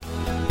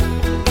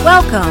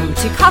Welcome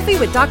to Coffee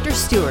with Dr.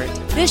 Stewart.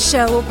 This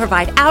show will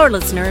provide our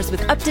listeners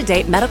with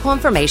up-to-date medical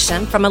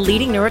information from a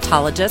leading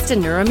neurologist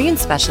and neuroimmune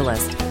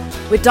specialist.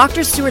 With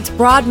Dr. Stewart's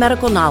broad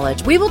medical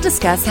knowledge, we will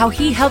discuss how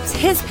he helps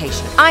his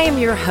patients. I am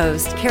your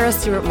host, Kara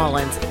Stewart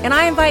Mullins, and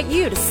I invite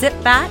you to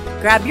sit back,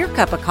 grab your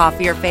cup of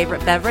coffee or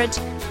favorite beverage,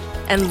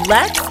 and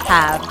let's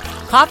have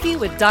Coffee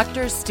with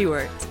Dr.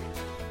 Stewart.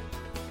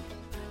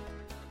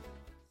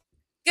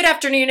 Good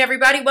afternoon,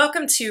 everybody.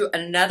 Welcome to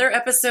another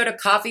episode of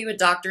Coffee with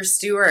Dr.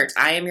 Stewart.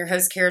 I am your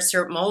host, Kara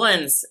Stewart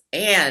Mullins,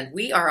 and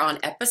we are on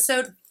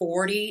episode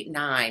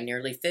 49,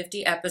 nearly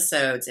 50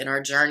 episodes in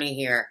our journey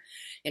here.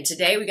 And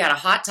today we got a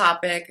hot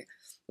topic.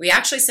 We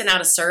actually sent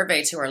out a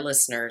survey to our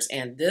listeners,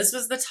 and this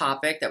was the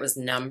topic that was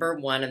number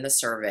one in the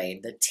survey,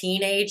 the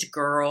teenage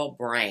girl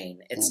brain.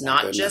 It's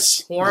not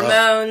just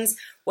hormones.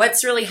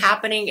 What's really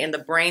happening in the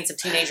brains of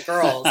teenage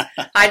girls?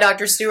 Hi,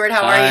 Dr. Stewart.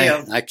 How are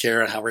you? Hi,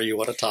 Kara. How are you?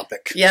 What a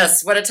topic.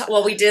 Yes.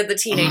 Well, we did the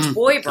teenage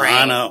boy brain.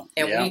 I know.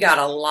 And we got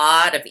a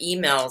lot of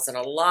emails and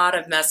a lot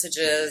of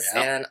messages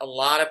and a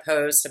lot of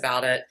posts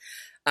about it.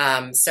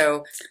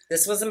 So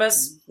this was the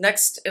most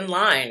next in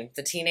line,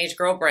 the teenage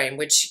girl brain,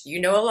 which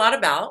you know a lot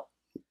about.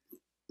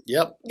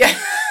 Yep. Yeah.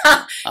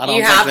 I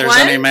don't think there's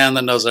any man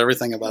that knows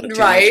everything about a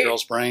teenage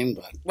girl's brain.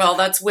 But well,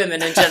 that's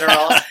women in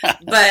general.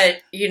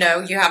 But, you know,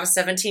 you have a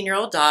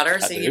 17-year-old daughter,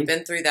 so you've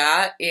been through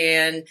that.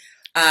 And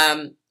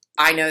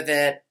I know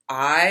that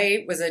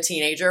I was a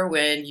teenager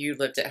when you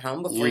lived at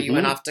home before you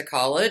went off to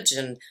college.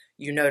 And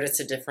you noticed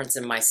a difference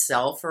in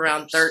myself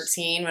around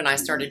 13 when I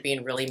started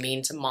being really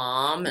mean to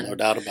mom. And... No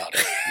doubt about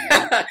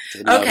it.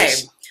 Okay,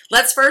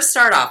 let's first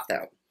start off,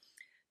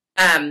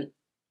 though.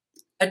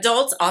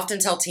 Adults often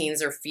tell teens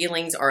their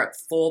feelings are at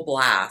full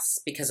blast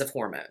because of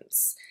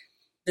hormones.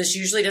 This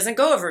usually doesn't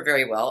go over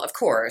very well, of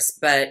course,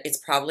 but it's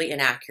probably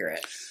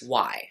inaccurate.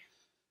 Why?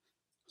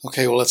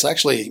 Okay, well, it's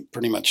actually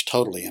pretty much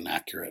totally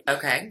inaccurate.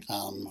 Okay.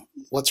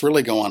 What's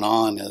really going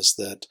on is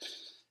that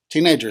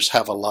teenagers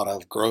have a lot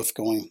of growth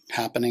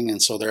happening,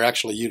 and so they're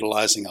actually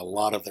utilizing a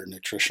lot of their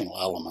nutritional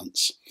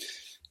elements.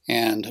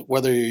 And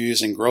whether you're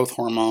using growth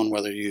hormone,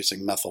 whether you're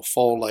using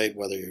methylfolate,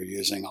 whether you're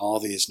using all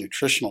these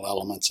nutritional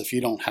elements, if you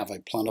don't have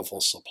a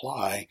plentiful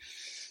supply,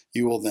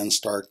 you will then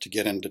start to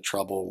get into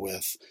trouble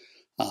with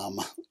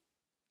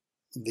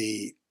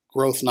the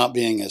growth not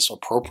being as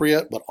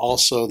appropriate, but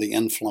also the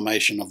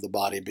inflammation of the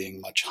body being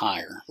much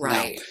higher.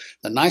 Right.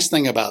 Now, the nice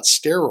thing about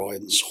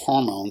steroids,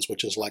 hormones,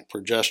 which is like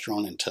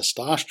progesterone and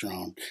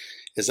testosterone,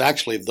 is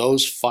actually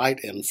those fight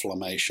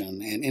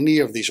inflammation and any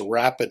of these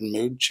rapid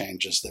mood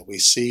changes that we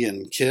see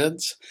in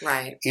kids.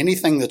 Right.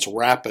 Anything that's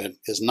rapid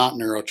is not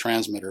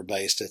neurotransmitter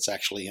based, it's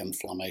actually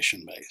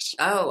inflammation based.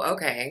 Oh,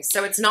 okay.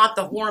 So it's not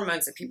the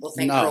hormones that people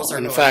think girls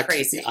are going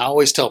crazy. I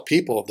always tell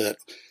people that,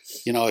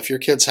 you know, if your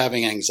kid's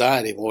having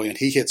anxiety, boy, when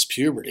he hits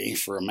puberty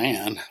for a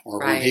man or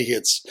when he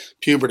hits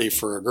puberty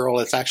for a girl,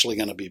 it's actually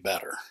going to be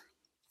better.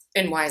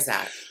 And why is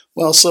that?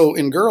 Well, so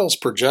in girls,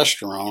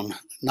 progesterone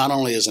not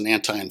only is an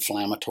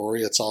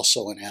anti-inflammatory, it's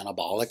also an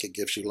anabolic. It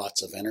gives you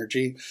lots of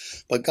energy.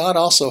 But God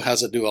also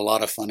has it do a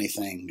lot of funny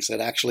things. It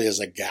actually is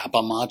a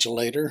GABA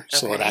modulator,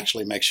 so it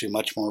actually makes you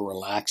much more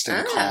relaxed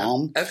and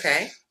calm.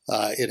 Okay.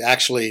 It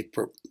actually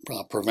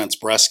prevents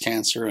breast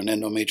cancer and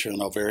endometrial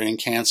and ovarian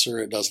cancer.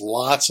 It does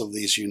lots of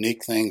these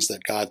unique things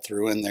that God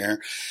threw in there.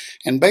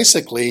 And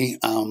basically,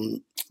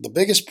 the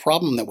biggest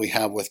problem that we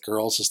have with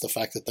girls is the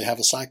fact that they have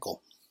a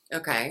cycle.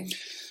 Okay.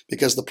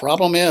 Because the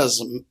problem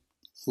is,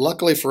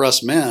 luckily for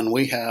us men,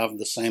 we have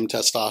the same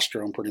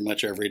testosterone pretty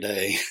much every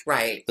day.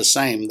 Right. The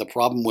same. The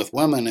problem with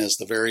women is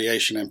the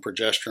variation in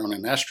progesterone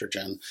and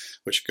estrogen,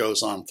 which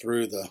goes on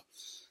through the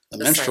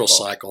menstrual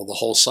cycle, the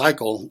whole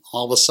cycle.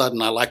 All of a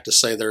sudden, I like to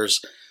say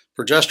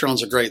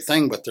progesterone's a great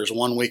thing, but there's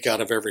 1 week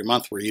out of every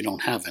month where you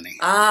don't have any.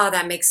 Ah,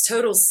 that makes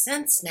total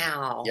sense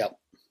now. Yep.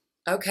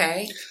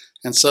 Okay.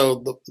 And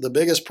so the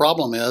biggest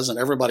problem is, and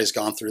everybody's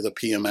gone through the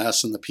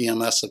PMS and the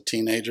PMS of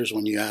teenagers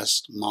when you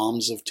ask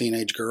moms of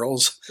teenage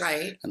girls.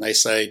 Right. And they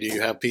say, do you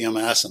have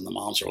PMS? And the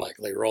moms are like,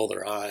 they roll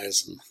their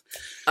eyes and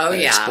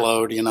they yeah.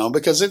 explode, you know,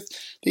 because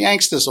the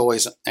angst is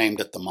always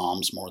aimed at the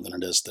moms more than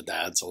it is the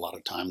dads a lot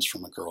of times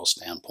from a girl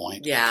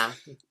standpoint. Yeah.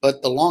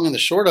 But the long and the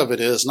short of it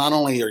is not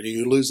only are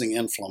you losing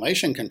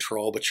inflammation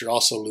control, but you're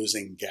also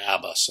losing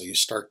GABA. So you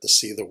start to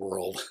see the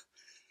world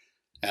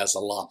as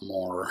a lot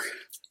more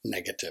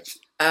negative.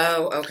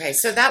 Oh, okay.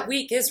 So that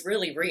week is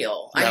really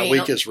real. That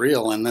week is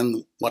real. And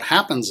then what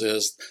happens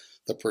is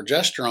the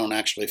progesterone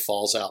actually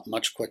falls out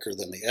much quicker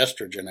than the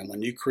estrogen. And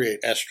when you create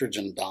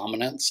estrogen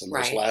dominance in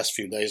those last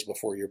few days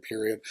before your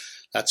period,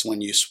 that's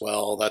when you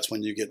swell. That's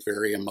when you get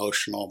very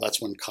emotional.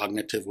 That's when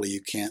cognitively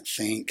you can't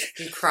think.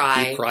 You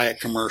cry. You cry at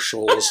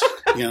commercials.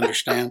 You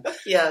understand?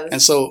 Yes.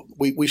 And so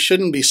we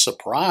shouldn't be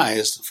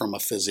surprised from a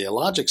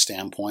physiologic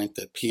standpoint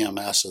that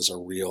PMS is a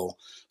real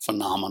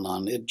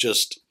phenomenon. It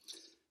just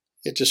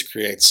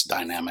creates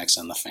dynamics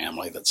in the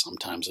family that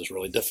sometimes is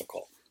really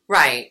difficult.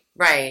 Right,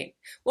 right.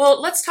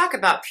 Well, let's talk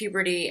about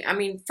puberty. I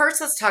mean,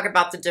 first let's talk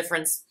about the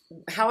difference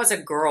how is a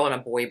girl and a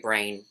boy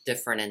brain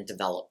different in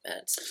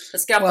development?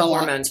 Let's get off the Well,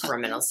 hormones for a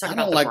minute. Let's talk I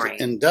about don't the like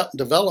brain. in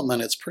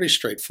development. It's pretty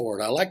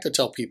straightforward. I like to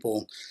tell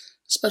people,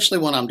 especially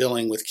when I'm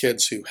dealing with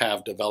kids who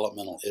have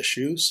developmental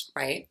issues,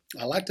 Right.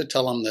 I like to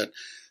tell them that,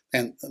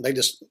 and I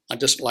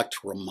just like to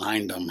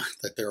remind them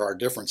that there are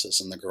differences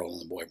in the girl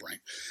and the boy brain.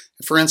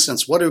 For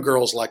instance, what do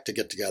girls like to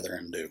get together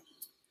and do?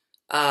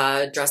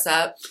 Dress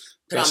up,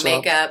 put Dress on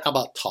makeup, How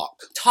about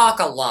talk? talk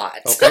a lot.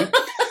 Okay.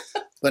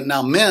 But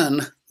now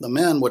the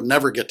men would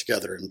never get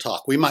together and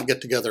talk. We might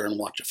get together and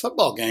watch a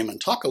football game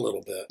and talk a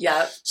little bit.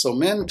 Yeah. So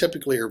men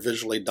typically are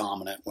visually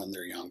dominant when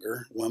they're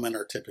younger. Women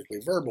are typically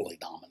verbally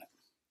dominant.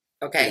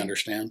 Okay. You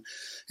understand?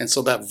 And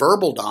so that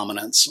verbal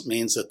dominance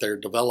means that their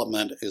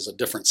development is a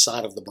different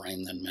side of the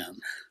brain than men.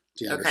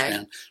 Do you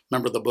understand?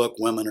 Remember the book,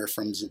 Women Are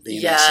from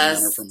Venus and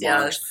Men Are from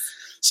Mars?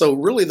 So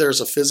really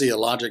there's a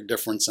physiologic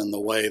difference in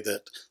the way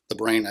that the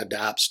brain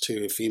adapts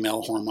to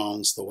female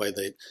hormones, the way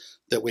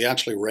that we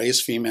actually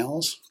raise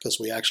females, because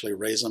we actually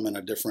raise them in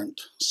a different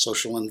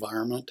social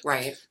environment.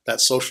 Right. That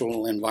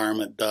social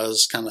environment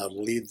does kind of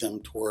lead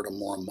them toward a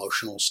more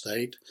emotional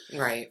state.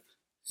 Right.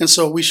 And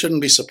so we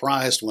shouldn't be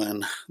surprised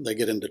when they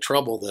get into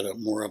trouble that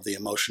more of the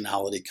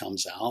emotionality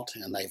comes out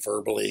and they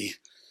verbally,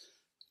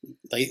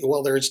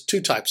 there's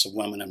two types of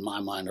women in my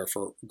mind are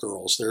for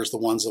girls. There's the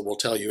ones that will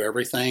tell you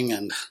everything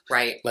and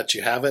Right. let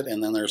you have it.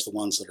 And then there's the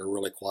ones that are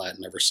really quiet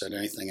and never said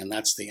anything. And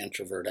that's the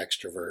introvert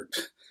extrovert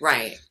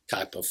Right.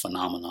 type of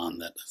phenomenon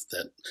that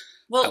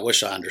Well, I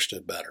wish I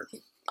understood better.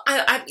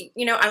 I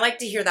like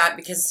to hear that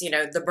because,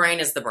 the brain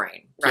is the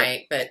brain,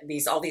 right? But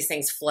all these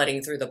things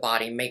flooding through the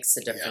body makes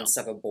the difference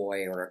of a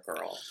boy or a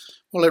girl.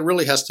 Well, it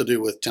really has to do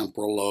with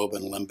temporal lobe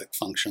and limbic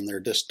function. They're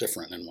just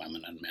different in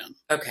women and men.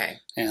 Okay.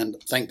 And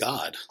thank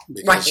God,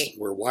 because Right.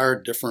 we're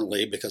wired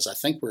differently, because I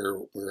think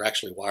we're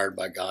actually wired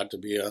by God to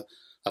be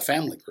a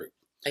family group.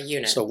 A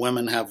unit. So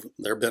women have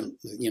their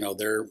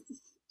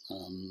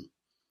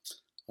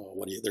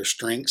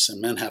strengths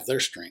and men have their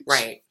strengths.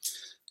 Right.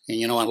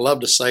 And I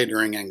love to say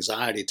during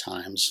anxiety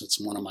times, it's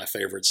one of my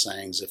favorite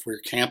sayings, if we're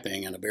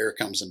camping and a bear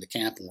comes into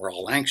camp and we're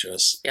all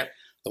anxious, Yep.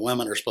 the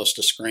women are supposed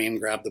to scream,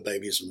 grab the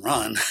babies and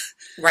run.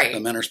 Right. The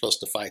men are supposed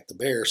to fight the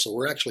bear. So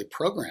we're actually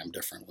programmed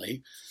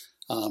differently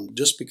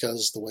just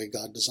because the way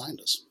God designed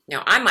us.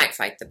 Now, I might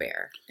fight the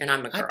bear, and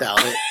I'm a girl. I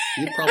doubt it.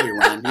 You'd probably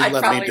run. You'd I'd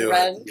let probably me do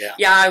run. it.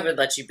 Yeah, I would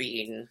let you be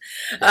eaten.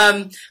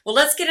 Well,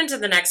 let's get into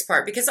the next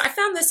part because I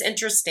found this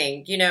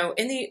interesting.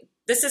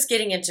 This is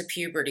getting into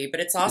puberty,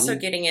 but it's also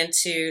getting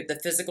into the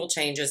physical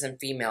changes in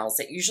females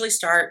that usually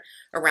start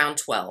around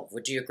 12.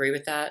 Would you agree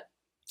with that?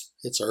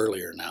 It's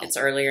earlier now. It's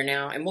earlier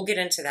now, and we'll get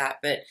into that.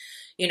 But,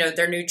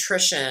 their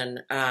nutrition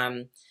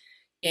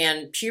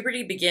and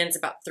puberty begins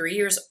about 3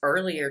 years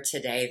earlier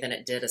today than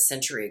it did a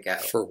century ago.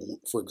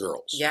 For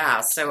girls.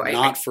 Yeah, so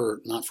not for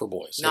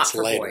boys. Not it's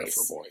for later boys.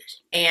 for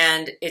boys.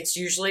 And it's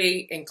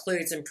usually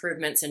includes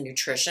improvements in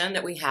nutrition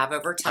that we have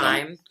over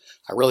time.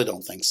 I really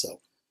don't think so.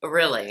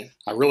 Really?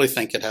 I really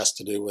think it has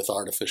to do with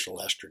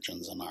artificial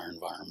estrogens in our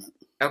environment.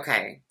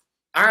 Okay.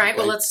 All right. Okay.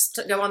 Well, let's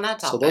go on that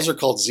topic. So those are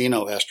called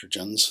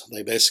xenoestrogens.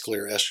 They basically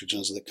are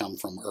estrogens that come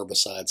from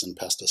herbicides and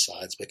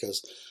pesticides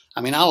because,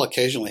 I'll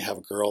occasionally have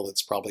a girl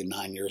that's probably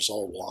 9 years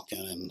old walk in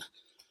and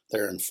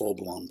they're in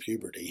full-blown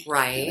puberty.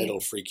 Right. And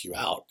it'll freak you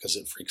out because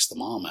it freaks the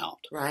mom out.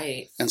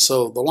 Right. And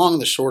so the long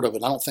and the short of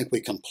it, I don't think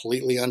we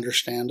completely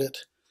understand it,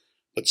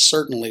 but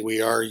certainly we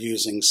are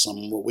using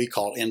some what we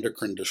call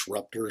endocrine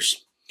disruptors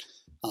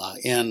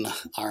in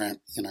our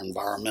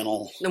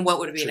environmental. And what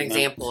would be treatment. an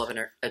example of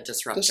a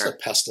disruptor? Just a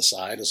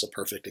pesticide is a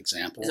perfect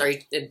example. Are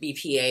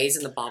BPAs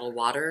in the bottled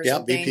waters? Yeah,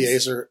 and things?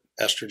 BPAs are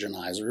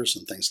estrogenizers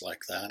and things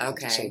like that.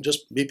 Okay. So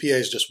just BPA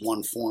is just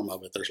one form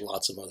of it. There's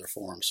lots of other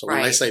forms. So when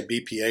Right. they say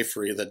BPA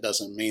free, that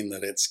doesn't mean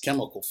that it's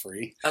chemical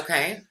free.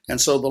 Okay. And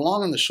so the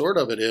long and the short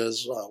of it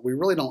is we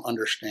really don't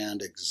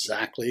understand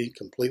exactly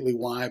completely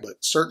why,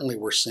 but certainly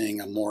we're seeing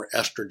a more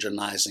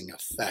estrogenizing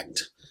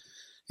effect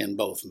in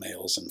both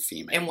males and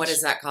females. And what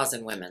does that cause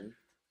in women?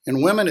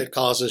 In women, it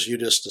causes you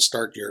just to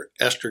start your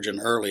estrogen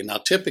early. Now,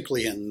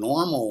 typically in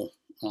normal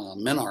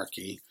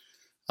menarche,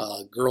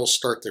 girls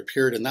start their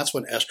period, and that's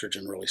when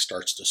estrogen really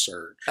starts to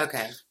surge.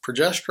 Okay.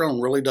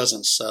 Progesterone really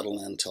doesn't settle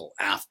in until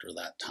after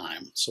that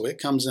time. So it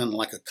comes in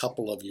like a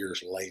couple of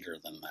years later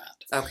than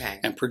that. Okay.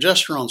 And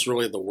progesterone's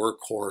really the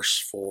workhorse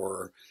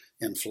for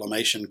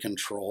inflammation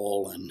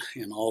control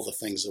and all the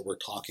things that we're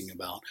talking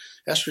about.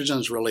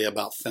 Estrogen's really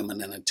about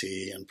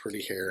femininity and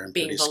pretty hair and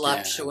Being pretty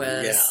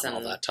voluptuous skin. And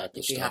all that type of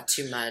if stuff. you have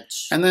too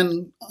much. And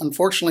then,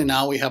 unfortunately,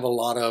 now we have a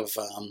lot of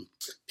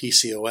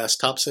PCOS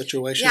type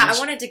situations. Yeah, I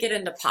wanted to get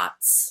into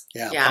POTS.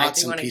 Yeah, I POTS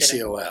do and want to get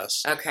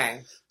PCOS.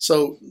 Okay.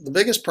 So the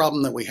biggest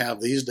problem that we have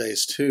these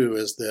days, too,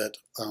 is that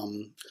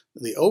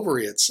the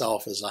ovary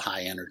itself is a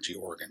high-energy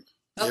organ.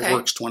 Okay. It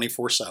works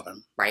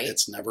 24/7. Right.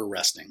 It's never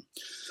resting.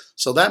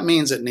 So that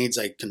means it needs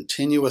a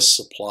continuous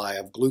supply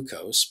of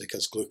glucose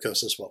because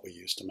glucose is what we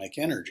use to make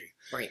energy.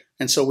 Right.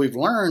 And so we've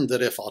learned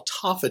that if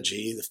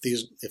autophagy,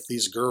 if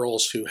these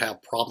girls who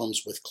have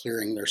problems with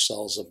clearing their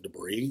cells of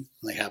debris,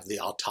 they have the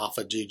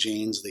autophagy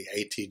genes, the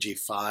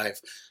ATG5,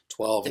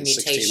 12, and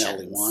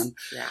 16LE1,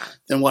 yeah.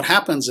 then what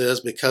happens is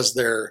because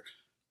their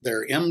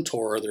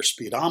mTOR, their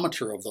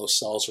speedometer of those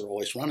cells are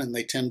always running,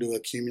 they tend to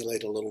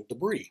accumulate a little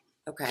debris.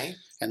 Okay.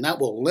 And that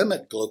will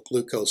limit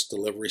glucose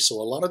delivery. So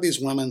a lot of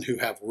these women who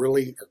have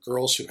really, or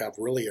girls who have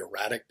really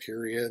erratic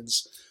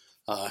periods,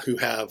 who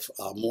have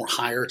more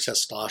higher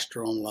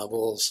testosterone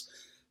levels,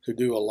 who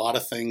do a lot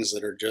of things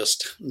that are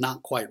just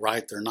not quite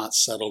right. They're not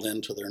settled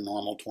into their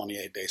normal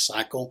 28-day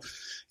cycle.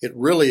 It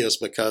really is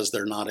because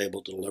they're not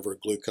able to deliver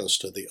glucose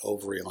to the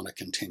ovary on a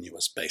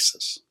continuous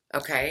basis.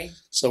 Okay.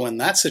 So in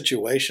that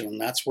situation,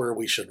 that's where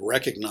we should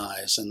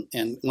recognize,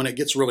 and when it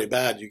gets really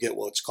bad, you get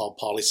what's called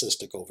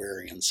polycystic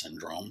ovarian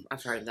syndrome.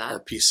 I've heard that. Or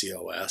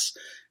PCOS.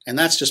 And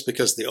that's just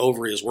because the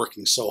ovary is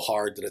working so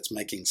hard that it's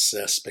making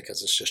cysts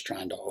because it's just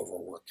trying to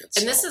overwork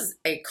itself. And this is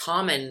a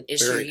common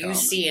issue you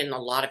see in a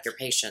lot of a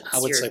patients. I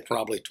would say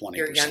probably 20%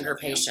 your younger of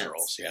patients. young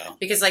girls, yeah.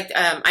 Because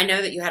I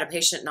know that you had a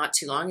patient not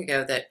too long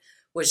ago that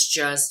was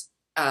just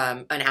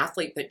an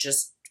athlete, but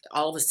just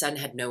all of a sudden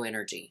had no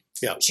energy.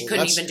 Yeah, she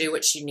couldn't even do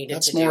what she needed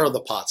to do. That's more of the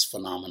POTS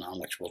phenomenon,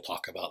 which we'll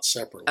talk about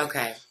separately.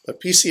 Okay. But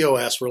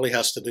PCOS really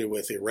has to do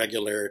with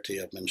irregularity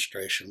of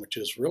menstruation, which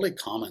is really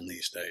common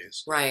these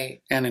days.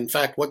 Right. And in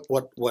fact, what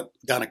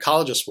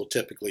gynecologists will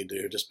typically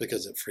do, just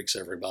because it freaks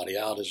everybody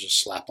out, is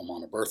just slap them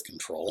on a birth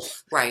control.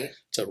 Right.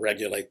 To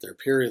regulate their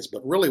periods.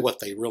 But really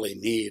what they really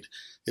need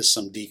is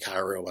some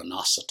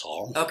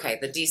D-chiroinositol. Okay,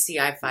 the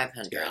DCI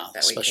 500 yeah,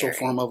 that we special carry.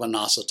 form of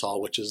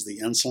inositol, which is the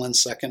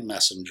insulin's second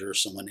messenger.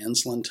 So when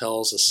insulin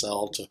tells a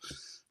cell to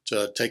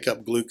take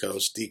up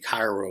glucose,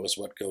 D-chiro is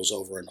what goes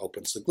over and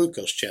opens the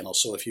glucose channel.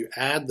 So if you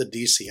add the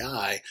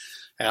DCI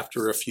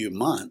after a few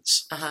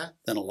months,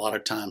 then a lot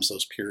of times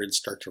those periods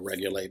start to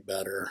regulate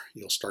better.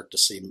 You'll start to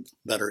see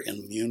better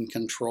immune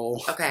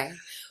control. Okay.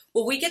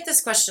 Well, we get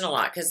this question a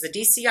lot because the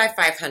DCI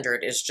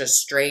 500 is just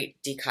straight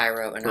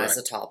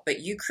D-chiroinositol,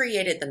 but you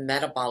created the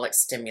metabolic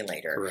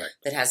stimulator. Correct.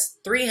 That has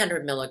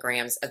 300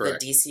 milligrams of Correct.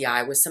 the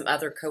DCI with some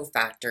other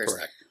cofactors.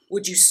 Correct.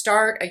 Would you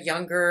start a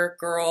younger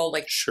girl,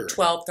 like Sure.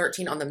 12,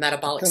 13, on the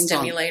metabolic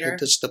stimulator? It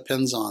just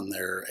depends on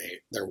their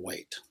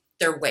weight.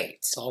 Their weight.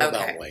 It's all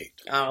about weight.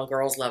 Oh,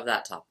 girls love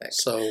that topic.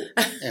 So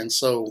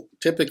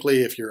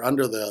typically if you're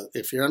under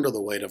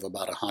the weight of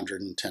about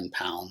 110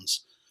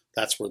 pounds,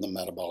 that's where the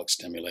metabolic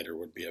stimulator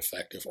would be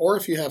effective. Or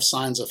if you have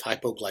signs of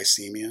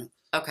hypoglycemia,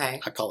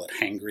 okay, I call it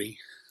hangry.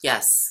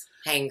 Yes,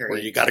 hangry. Where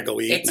you got to go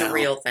eat It's now. a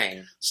real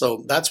thing.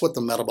 So that's what the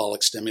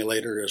metabolic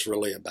stimulator is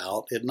really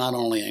about. It not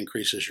only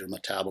increases your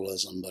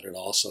metabolism, but it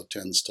also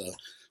tends to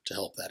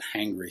help that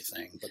hangry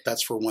thing. But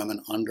that's for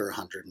women under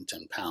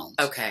 110 pounds.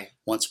 Okay.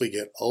 Once we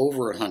get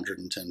over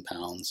 110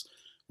 pounds,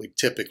 we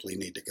typically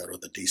need to go to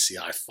the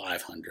DCI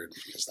 500.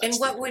 And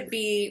what would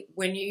be,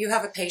 when you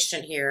have a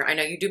patient here, I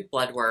know you do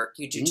blood work,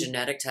 you do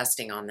genetic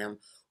testing on them,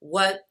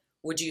 what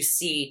would you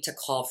see to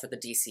call for the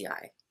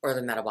DCI or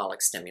the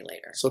metabolic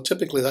stimulator? So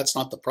typically that's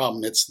not the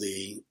problem. It's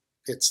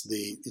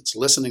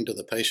listening to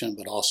the patient,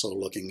 but also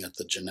looking at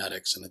the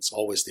genetics, and it's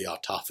always the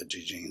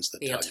autophagy genes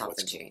that tell you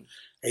what's going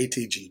on.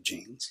 ATG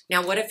genes.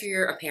 Now, what if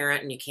you're a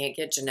parent and you can't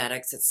get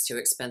genetics, it's too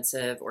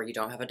expensive, or you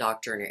don't have a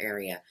doctor in your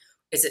area?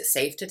 Is it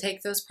safe to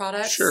take those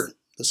products? Sure.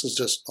 This is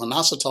just,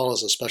 inositol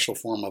is a special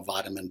form of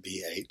vitamin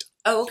B8.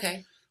 Oh,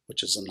 okay.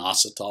 Which is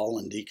inositol,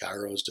 and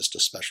D-chiro is just a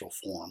special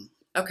form.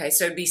 Okay,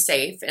 so it'd be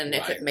safe, and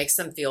if it makes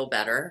them feel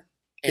better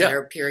and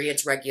their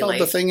periods regulate.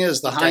 Well, the thing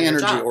is, the high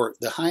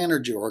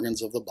energy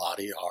organs of the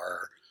body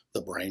are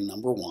the brain,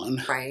 number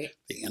one, right?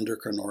 The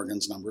endocrine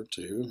organs, number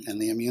two, and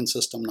the immune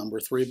system, number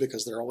three,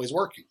 because they're always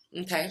working.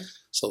 Okay.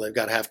 So they've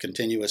got to have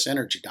continuous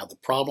energy. Now, the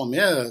problem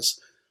is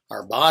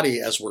our body,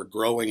 as we're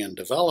growing and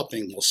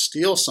developing, will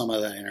steal some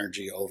of that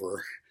energy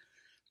over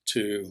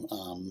to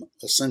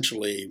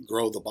essentially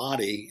grow the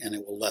body, and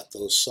it will let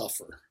those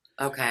suffer.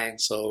 Okay.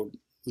 So,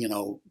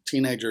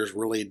 teenagers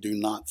really do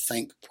not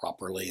think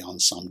properly on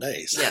some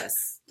days.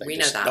 Yes, we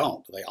know that.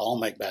 Don't. They all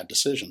make bad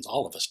decisions.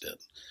 All of us did.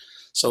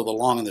 So the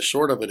long and the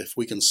short of it, if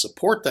we can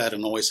support that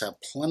and always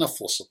have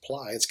plentiful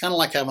supply, it's kind of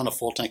like having a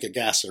full tank of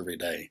gas every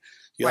day.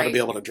 You ought to be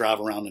able to drive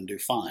around and do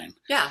fine.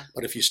 Yeah.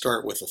 But if you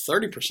start with a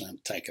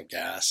 30% tank of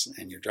gas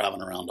and you're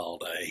driving around all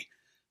day,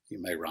 you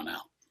may run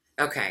out.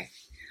 Okay.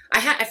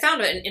 I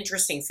found an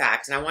interesting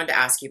fact, and I wanted to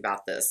ask you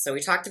about this. So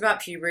we talked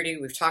about puberty,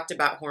 we've talked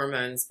about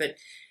hormones, but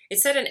it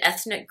said in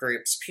ethnic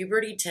groups,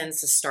 puberty tends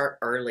to start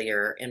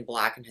earlier in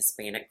Black and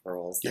Hispanic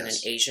girls than in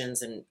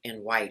Asians and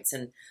whites.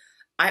 And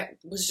I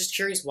was just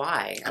curious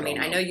why. I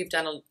mean, I know you've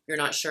done you're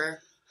not sure?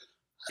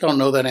 I don't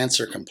know that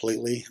answer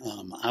completely.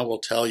 I will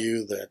tell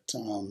you that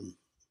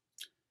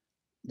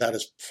that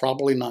is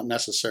probably not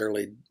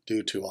necessarily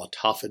due to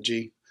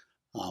autophagy.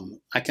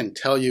 I can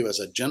tell you as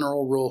a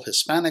general rule,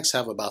 Hispanics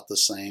have about the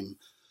same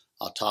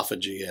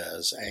autophagy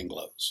as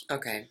Anglos.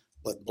 Okay.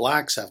 But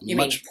Blacks have You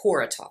mean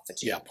poor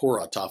autophagy? Yeah, poor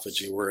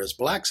autophagy, whereas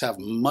Blacks have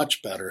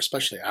much better,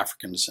 especially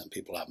African descent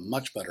people have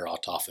much better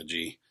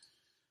autophagy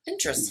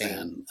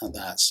Interesting. than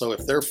that. So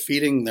if they're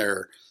feeding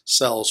their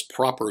cells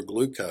proper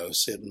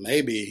glucose, it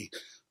may be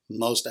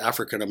most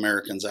African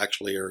Americans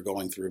actually are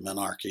going through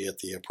menarche at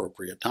the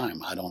appropriate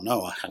time. I don't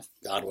know.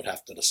 God would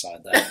have to decide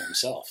that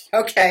himself.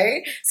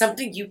 Okay.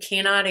 Something you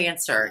cannot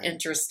answer.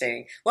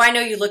 Interesting. Well, I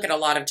know you look at a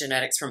lot of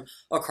genetics from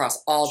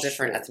across all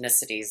different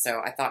ethnicities, so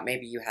I thought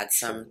maybe you had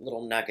some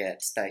little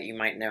nuggets that you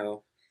might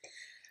know.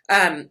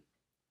 I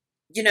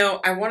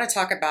want to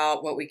talk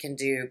about what we can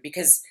do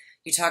because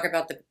you talk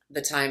about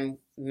the time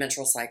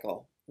menstrual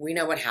cycle. We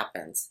know what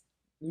happens.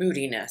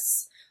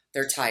 Moodiness.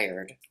 They're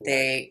tired.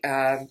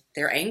 They're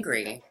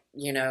angry.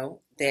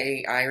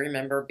 I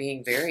remember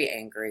being very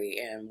angry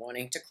and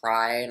wanting to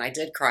cry, and I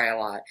did cry a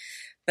lot.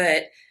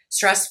 But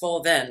stressful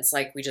events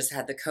like we just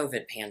had the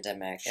COVID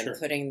pandemic and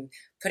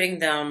putting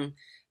them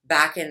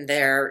back in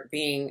there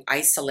being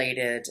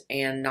isolated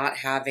and not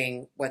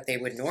having what they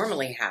would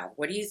normally have.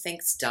 What do you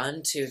think's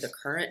done to the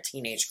current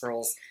teenage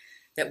girls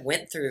that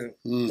went through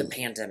the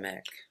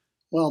pandemic?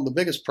 Well, the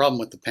biggest problem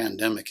with the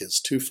pandemic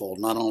is twofold.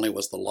 Not only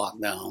was the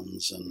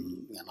lockdowns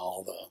and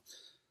all the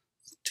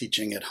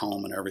teaching at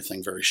home and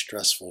everything very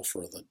stressful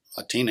for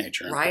a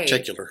teenager in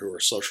particular, who are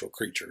social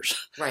creatures.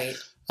 Right.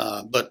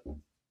 But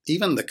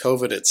even the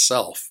COVID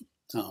itself,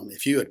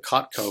 if you had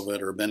caught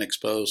COVID or been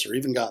exposed or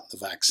even gotten the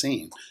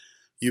vaccine,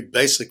 you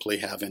basically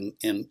have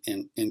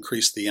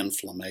increased the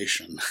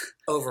inflammation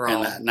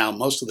overall. And now,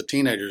 most of the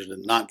teenagers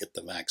did not get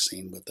the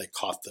vaccine, but they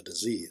caught the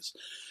disease.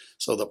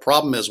 So the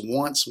problem is,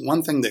 one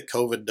thing that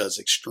COVID does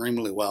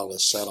extremely well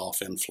is set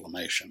off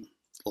inflammation,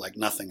 like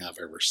nothing I've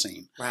ever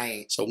seen.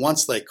 Right. So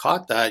once they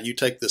caught that, you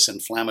take this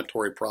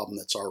inflammatory problem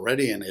that's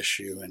already an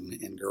issue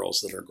in girls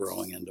that are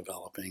growing and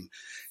developing,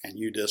 and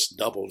you just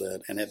doubled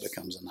it, and it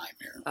becomes a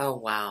nightmare. Oh,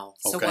 wow.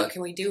 So what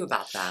can we do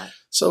about that?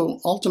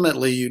 So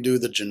ultimately, you do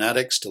the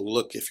genetics to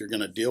look if you're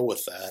going to deal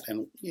with that.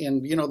 And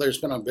there's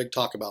been a big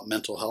talk about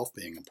mental health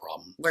being a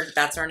problem.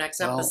 That's our next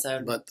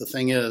episode. But the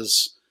thing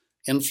is,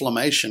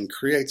 inflammation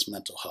creates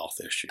mental health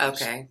issues.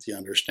 Okay. Do you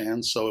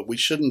understand? So we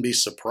shouldn't be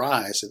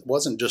surprised. It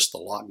wasn't just the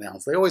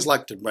lockdowns. They always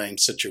like to blame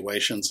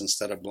situations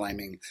instead of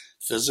blaming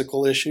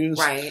physical issues.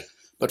 Right.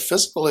 But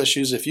physical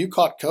issues, if you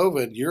caught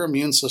COVID, your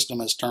immune system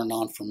has turned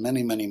on for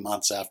many, many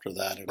months after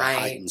that at a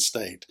heightened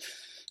state.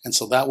 And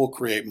so that will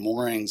create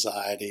more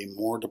anxiety,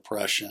 more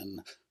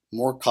depression,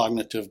 more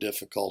cognitive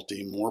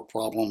difficulty, more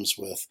problems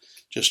with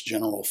just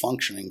general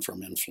functioning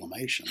from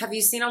inflammation. Have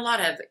you seen a lot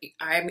of,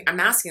 I'm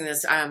asking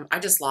this, I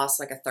just lost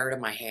like a third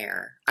of my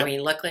hair. Yep. I mean,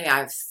 luckily I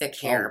have thick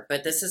hair,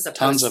 but this is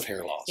tons of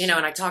hair loss. And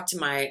I talked to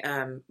my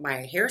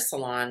hair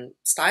salon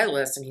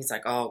stylist, and he's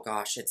like, oh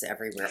gosh, it's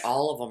everywhere.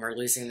 All of them are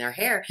losing their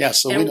hair. Yeah,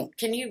 so and we don't.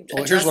 Can you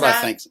Well, here's what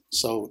I think.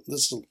 So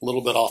this is a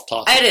little bit off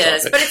topic. It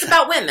is, but it's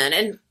about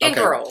women and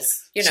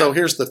girls. So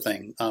here's the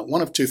thing.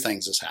 One of two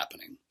things is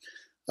happening.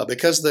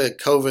 Because the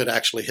COVID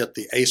actually hit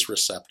the ACE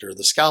receptor,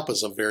 the scalp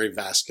is a very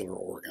vascular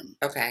organ.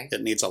 Okay.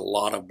 It needs a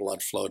lot of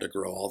blood flow to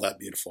grow all that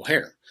beautiful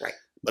hair. Right.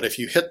 But if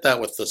you hit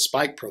that with the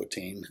spike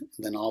protein,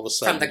 then all of a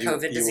sudden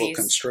you will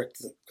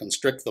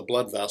constrict the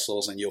blood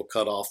vessels, and you'll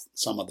cut off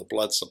some of the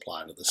blood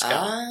supply to the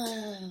scalp.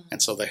 Oh.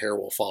 And so the hair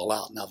will fall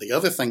out. Now, the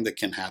other thing that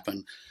can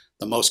happen,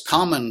 the most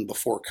common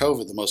before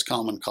COVID, the most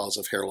common cause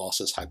of hair loss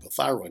is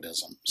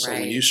hypothyroidism. So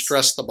when you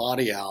stress the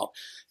body out,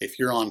 if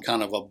you're on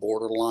kind of a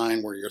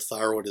borderline where your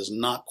thyroid is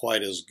not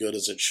quite as good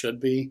as it should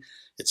be,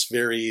 it's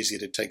very easy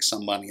to take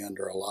somebody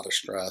under a lot of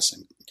stress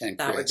and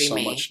create so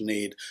much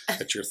need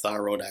that your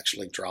thyroid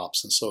actually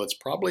drops. And so it's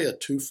probably a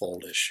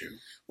twofold issue.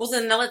 Well,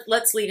 then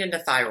let's lead into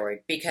thyroid,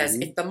 because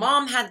if the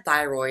mom had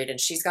thyroid and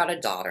she's got a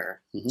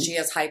daughter, she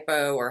has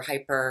hypo or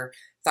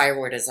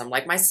hyperthyroidism,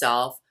 like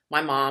myself,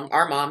 our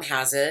mom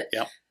has it.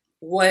 Yep.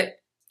 What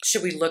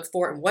should we look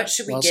for, and what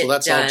should we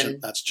get done?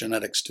 That's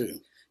genetics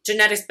too.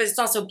 Genetics, but it's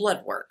also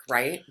blood work,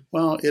 right?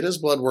 Well, it is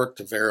blood work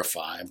to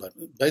verify, but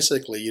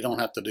basically you don't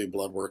have to do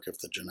blood work if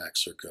the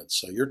genetics are good.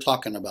 So you're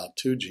talking about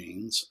two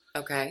genes.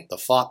 Okay. The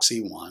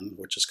FOXY1,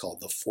 which is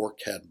called the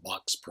forkhead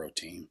box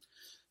protein,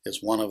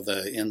 is one of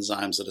the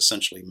enzymes that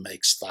essentially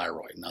makes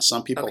thyroid. Now,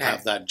 some people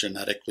have that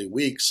genetically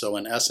weak, so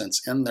in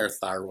essence, in their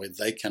thyroid,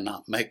 they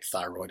cannot make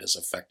thyroid as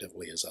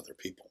effectively as other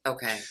people.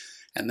 Okay.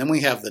 And then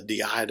we have the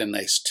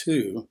deiodinase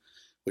 2,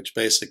 which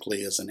basically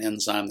is an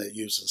enzyme that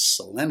uses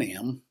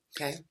selenium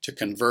to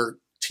convert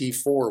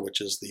T4, which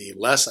is the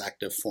less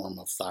active form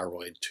of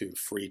thyroid, to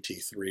free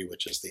T3,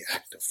 which is the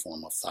active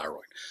form of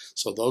thyroid.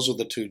 So those are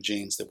the two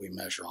genes that we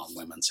measure on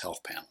women's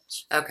health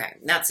panels. Okay,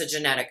 that's a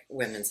genetic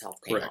women's health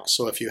panel. Correct.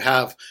 So if you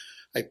have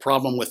a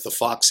problem with the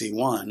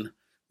FOXY1,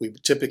 we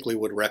typically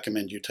would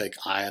recommend you take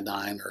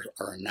iodine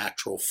or a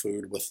natural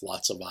food with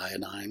lots of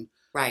iodine.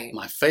 Right.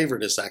 My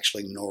favorite is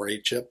actually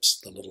nori chips,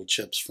 the little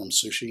chips from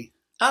sushi.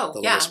 Oh,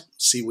 the little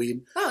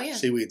seaweed. Oh, yeah.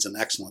 Seaweed's an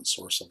excellent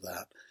source of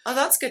that. Oh,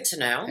 that's good to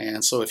know.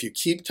 And so if you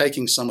keep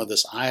taking some of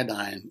this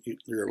iodine,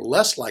 you're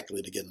less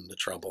likely to get into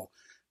trouble,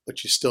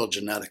 but you still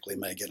genetically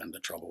may get into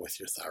trouble with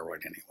your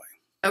thyroid anyway.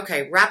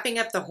 Okay, wrapping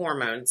up the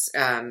hormones,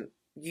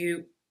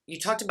 you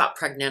talked about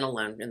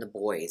pregnenolone in the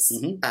boys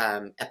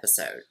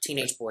episode,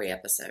 teenage boy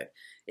episode.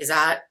 Is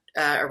that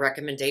a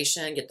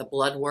recommendation? Get the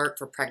blood work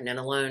for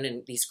pregnenolone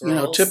in these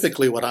girls?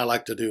 Typically what I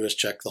like to do is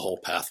check the whole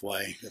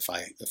pathway.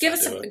 Give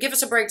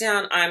us a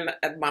breakdown.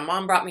 My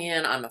mom brought me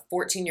in. I'm a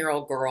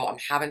 14-year-old girl. I'm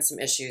having some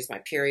issues. My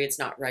period's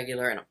not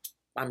regular, and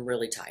I'm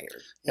really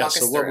tired. Yeah,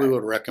 so what we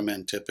would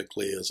recommend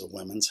typically is a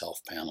women's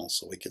health panel,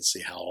 so we could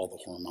see how all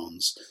the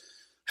hormones,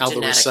 how the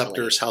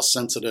receptors, how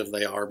sensitive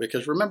they are.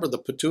 Because remember, the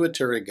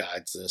pituitary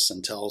guides this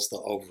and tells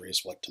the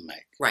ovaries what to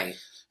make. Right.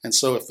 And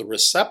so if the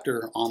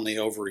receptor on the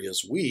ovary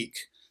is weak,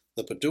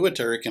 the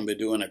pituitary can be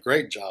doing a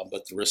great job,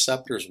 but the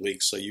receptor is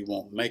weak, so you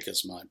won't make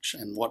as much.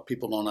 And what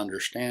people don't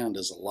understand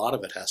is a lot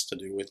of it has to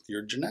do with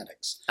your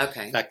genetics.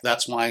 Okay. In fact,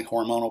 that's why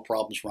hormonal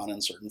problems run in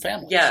certain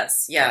families.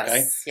 Yes.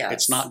 Okay? Yes.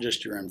 It's not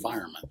just your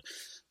environment.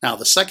 Now,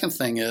 the second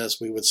thing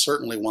is we would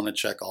certainly want to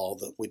check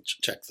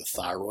check the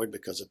thyroid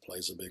because it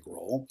plays a big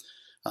role.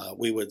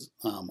 We would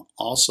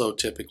also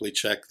typically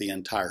check the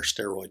entire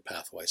steroid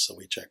pathway. So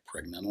we check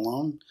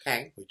pregnenolone,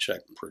 we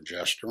check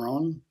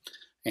progesterone,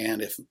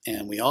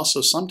 and we also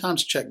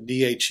sometimes check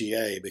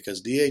DHEA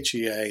because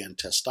DHEA and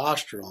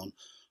testosterone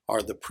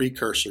are the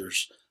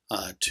precursors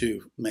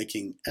to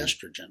making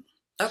estrogen.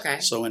 Okay.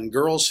 So in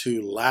girls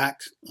who lack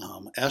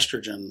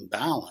estrogen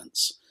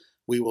balance,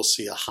 we will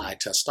see a high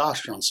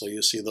testosterone. So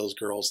you see those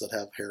girls that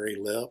have hairy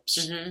lips,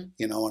 and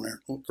are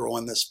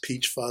growing this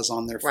peach fuzz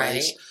on their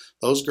face.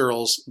 Those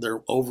girls,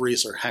 their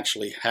ovaries are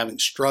actually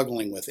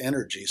struggling with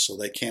energy, so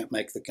they can't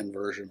make the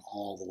conversion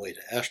all the way to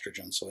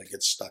estrogen, so it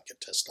gets stuck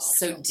at testosterone.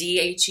 So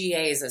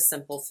DHEA is a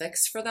simple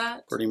fix for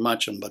that? Pretty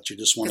much, but you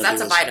just want to. Because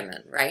that's a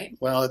vitamin, right?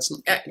 Well, it's a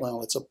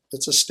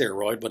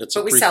steroid, but it's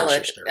a precursor steroid. But we sell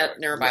it at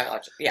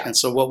Neurobiologic, yeah. And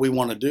so what we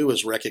want to do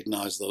is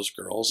recognize those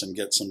girls and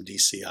get some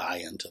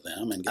DCI into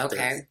them and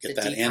get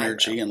that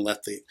energy and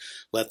let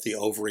the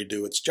ovary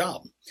do its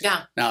job.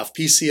 Yeah. Now, if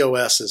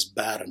PCOS is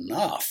bad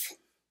enough,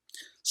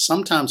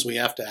 sometimes we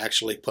have to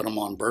actually put them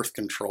on birth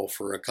control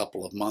for a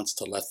couple of months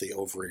to let the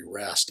ovary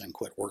rest and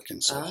quit working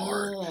so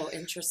hard. Oh,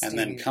 interesting. And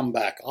then come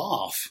back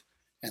off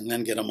and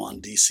then get them on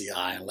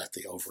DCI and let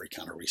the ovary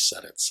kind of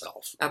reset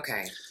itself.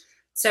 Okay.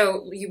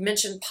 So you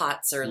mentioned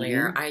POTS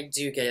earlier. Mm-hmm. I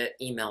do get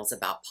emails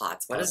about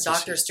POTS. What does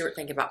Dr. Stewart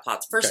think about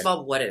POTS? First of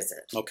all, what is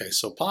it? Okay,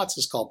 so POTS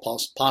is called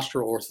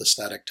postural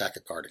orthostatic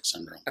tachycardic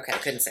syndrome. Okay, I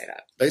couldn't say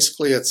that.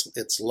 Basically,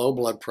 it's low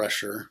blood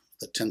pressure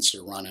that tends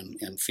to run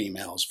in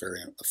females very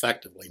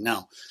effectively.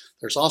 Now,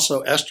 there's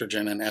also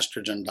estrogen, and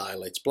estrogen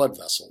dilates blood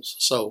vessels.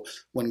 So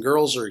when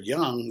girls are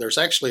young, there's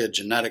actually a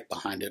genetic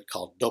behind it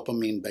called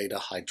dopamine beta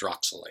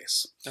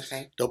hydroxylase.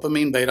 Okay.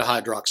 Dopamine beta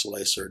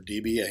hydroxylase, or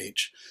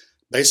DBH,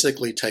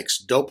 basically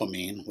takes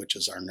dopamine, which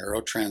is our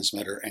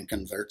neurotransmitter, and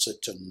converts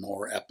it to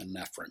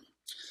norepinephrine.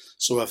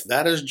 So if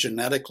that is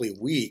genetically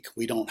weak,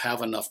 we don't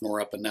have enough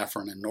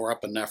norepinephrine, and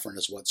norepinephrine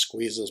is what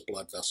squeezes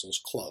blood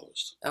vessels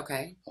closed.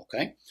 Okay.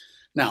 Okay.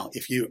 Now,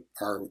 if you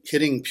are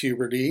hitting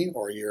puberty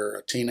or you're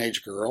a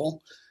teenage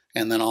girl,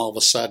 and then all of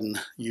a sudden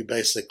you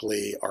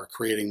basically are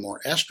creating more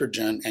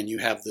estrogen and you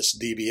have this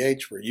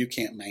DBH where you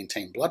can't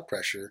maintain blood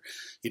pressure,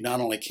 you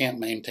not only can't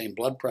maintain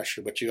blood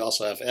pressure, but you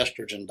also have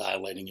estrogen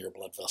dilating your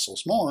blood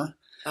vessels more.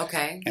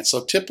 Okay. And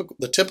so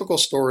the typical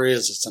story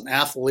is it's an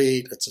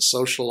athlete, it's a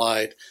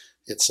socialite,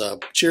 it's a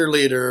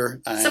cheerleader.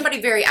 Somebody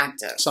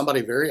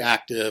very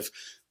active.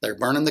 They're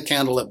burning the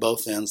candle at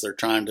both ends. They're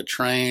trying to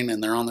train,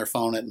 and they're on their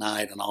phone at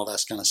night and all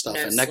that kind of stuff.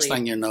 And next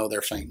thing you know,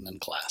 they're fainting in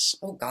class.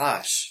 Oh,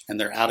 gosh. And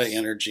they're out of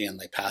energy, and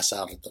they pass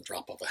out at the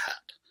drop of a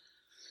hat.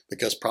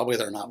 Because probably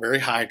they're not very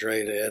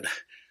hydrated.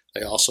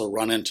 They also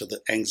run into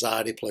the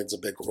anxiety plays a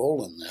big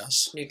role in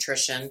this.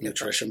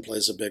 Nutrition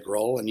plays a big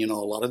role. And, a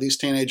lot of these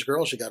teenage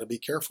girls, you got to be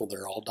careful.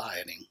 They're all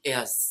dieting.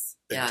 Yes.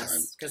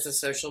 Yes, because of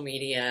social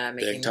media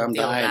making big time them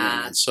feel dieting.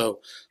 bad. And so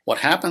what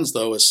happens,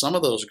 though, is some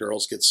of those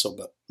girls get so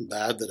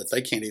bad that if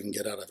they can't even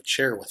get out of a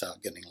chair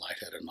without getting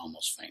lightheaded and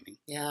almost fainting.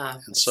 Yeah,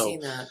 and I've seen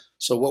that.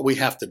 So what we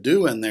have to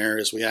do in there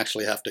is we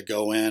actually have to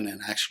go in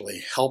and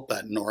actually help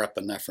that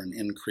norepinephrine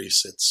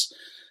increase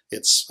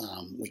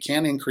we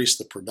can't increase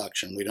the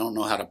production. We don't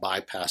know how to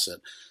bypass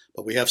it.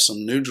 But we have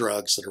some new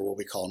drugs that are what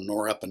we call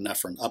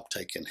norepinephrine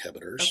uptake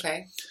inhibitors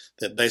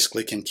that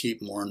basically can keep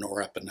more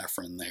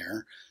norepinephrine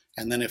there.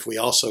 And then if we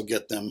also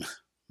get them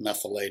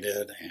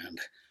methylated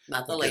and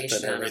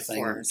methylation, everything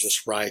of course,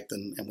 just right,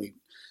 and we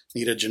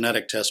need a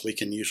genetic test, we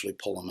can usually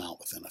pull them out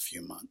within a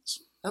few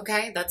months.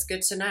 Okay, that's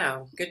good to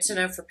know. Good to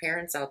know for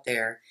parents out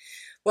there.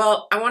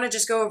 Well, I want to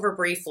just go over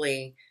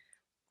briefly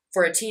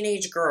for a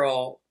teenage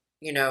girl,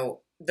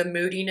 the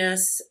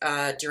moodiness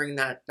during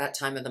that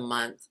time of the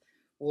month.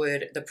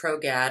 Would the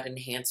ProGAD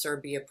enhancer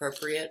be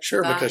appropriate?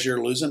 Sure, because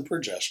you're losing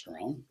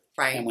progesterone.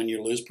 Right. And when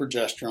you lose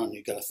progesterone,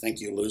 you got to think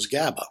you lose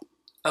GABA.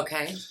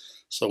 Okay.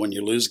 So when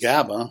you lose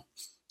GABA,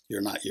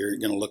 you're going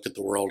to look at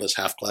the world as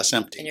half glass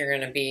empty. And you're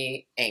going to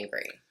be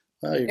angry.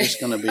 Well, you're just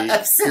going to be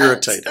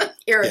irritated.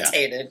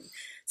 Irritated. Yeah.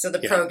 So the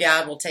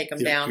ProGAD will take them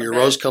down. Your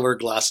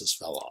rose-colored glasses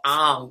fell off.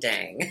 Oh,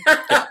 dang.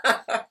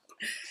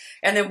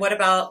 And then what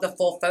about the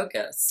Full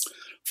Focus?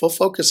 Full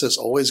Focus is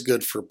always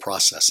good for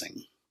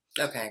processing.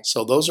 Okay.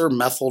 So those are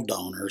methyl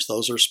donors.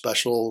 Those are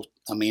special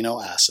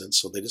amino acids.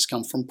 So they just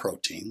come from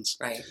proteins.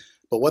 Right.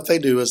 But what they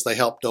do is they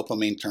help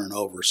dopamine turn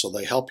over. So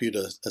they help you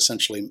to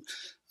essentially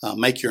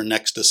make your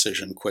next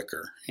decision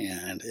quicker,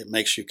 and it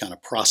makes you kind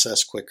of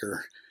process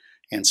quicker.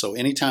 And so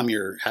anytime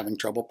you're having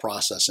trouble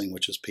processing,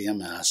 which is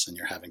PMS, and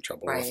you're having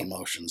trouble with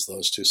emotions,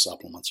 those two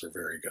supplements are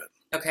very good.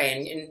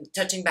 Okay, and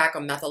touching back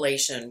on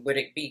methylation, would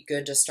it be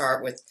good to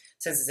start with,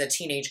 since it's a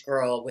teenage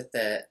girl, with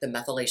the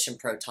Methylation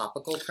Pro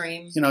topical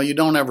cream? You know, you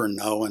don't ever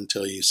know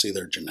until you see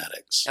their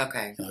genetics.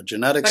 Okay. You know,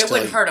 genetics. But it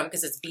wouldn't hurt them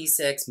because it's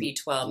B6,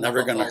 B12,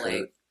 never going to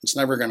hurt. It's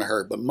never going to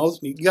hurt. But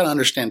you got to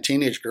understand,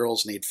 teenage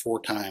girls need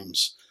 4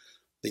 times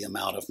the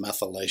amount of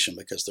methylation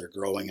because they're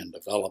growing and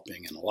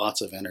developing and lots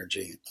of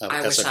energy.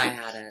 I wish I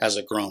had it. As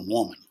a grown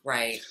woman.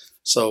 Right.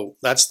 So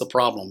that's the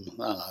problem.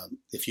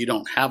 If you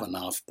don't have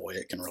enough, boy,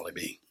 it can really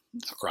be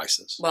a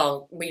crisis.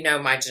 Well, we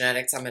know my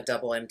genetics. I'm a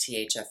double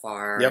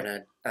MTHFR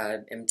and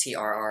a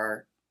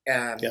MTRR.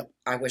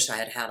 I wish I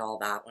had all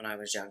that when I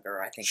was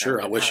younger. I think.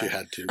 Sure, I wish you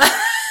had to.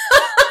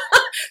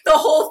 The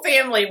whole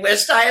family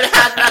wished I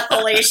had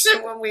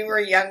methylation when we were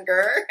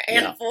younger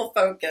and full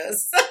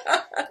focus.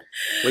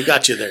 We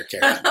got you there,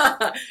 Karen.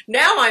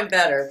 Now I'm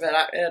better, but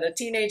I'm a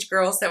teenage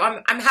girl, so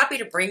I'm happy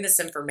to bring this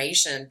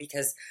information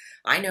because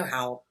I know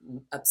how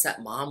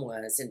upset Mom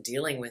was in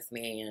dealing with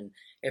me, and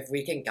if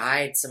we can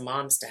guide some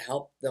moms to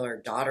help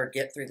their daughter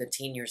get through the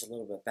teen years a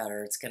little bit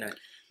better, it's going to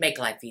make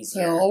life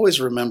easier. Well,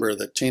 always remember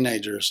that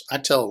teenagers. I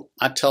tell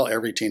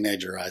every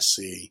teenager I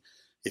see,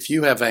 if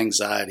you have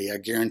anxiety, I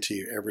guarantee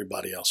you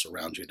everybody else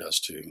around you does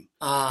too.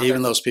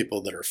 Even those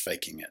people that are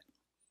faking it.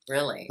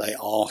 Really? They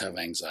all have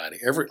anxiety.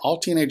 All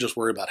teenagers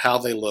worry about how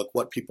they look,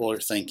 what people are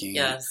thinking.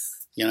 Yes.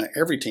 You know,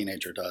 every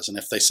teenager does. And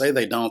if they say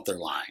they don't, they're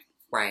lying.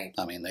 Right.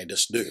 I mean, they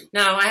just do.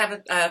 No, I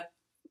have a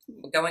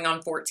going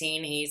on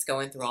 14. He's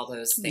going through all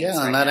those things.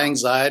 Yeah, and that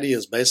anxiety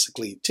is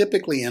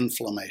typically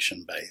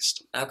inflammation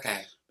based.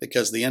 Okay.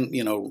 Because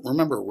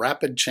remember,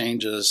 rapid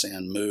changes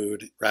in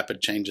mood,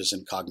 rapid changes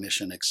in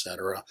cognition,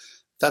 etc.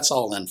 That's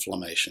all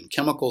inflammation.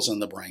 Chemicals in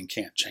the brain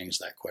can't change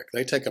that quick.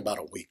 They take about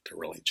a week to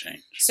really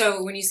change.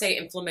 So when you say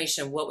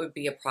inflammation, what would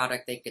be a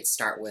product they could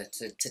start with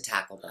to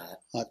tackle that?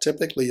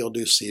 Typically, you'll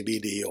do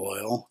CBD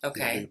oil.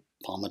 Okay.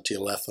 You'll do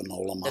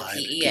palmitoylethanolamide,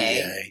 the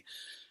PEA.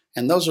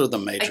 And those are the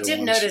major ones. I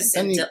did notice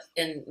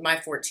in my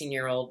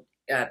 14-year-old,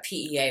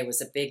 PEA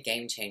was a big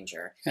game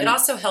changer. It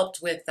also helped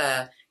with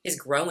his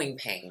growing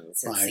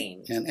pains, it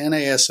seemed. And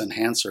NAS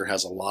Enhancer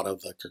has a lot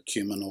of the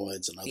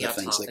curcuminoids and other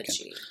things that can...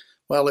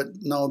 Well,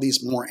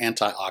 these more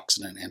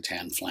antioxidant,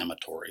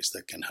 anti-inflammatories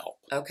that can help.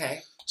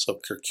 Okay. So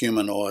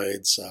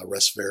curcuminoids,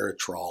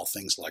 resveratrol,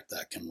 things like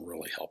that can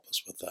really help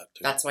us with that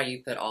too. That's why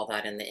you put all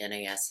that in the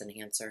NAS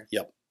Enhancer?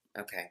 Yep.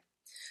 Okay.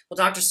 Well,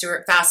 Dr.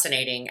 Stewart,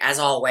 fascinating, as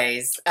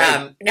always.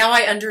 Now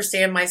I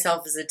understand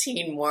myself as a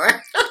teen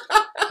more.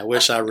 I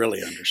wish I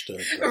really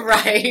understood.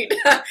 Right.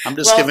 I'm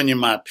just giving you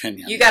my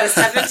opinion. You got a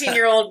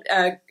 17-year-old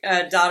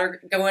daughter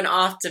going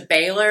off to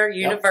Baylor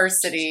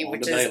University,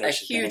 which is a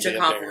huge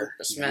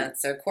accomplishment.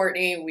 So,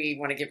 Courtney, we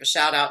want to give a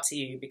shout out to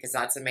you because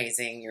that's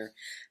amazing. You're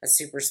a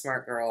super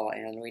smart girl,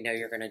 and we know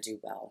you're going to do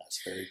well.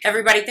 That's very true.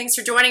 Everybody, thanks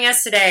for joining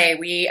us today.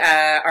 We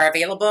are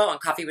available on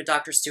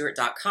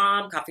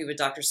coffeewithdrstewart.com,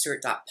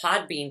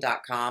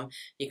 coffeewithdrstewart.podbean.com.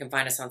 You can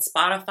find us on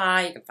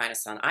Spotify. You can find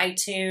us on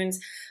iTunes.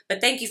 But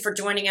thank you for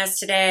joining us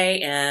today,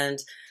 and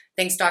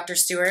thanks, Dr.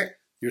 Stewart.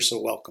 You're so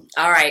welcome.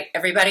 All right,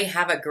 everybody,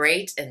 have a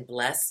great and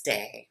blessed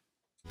day.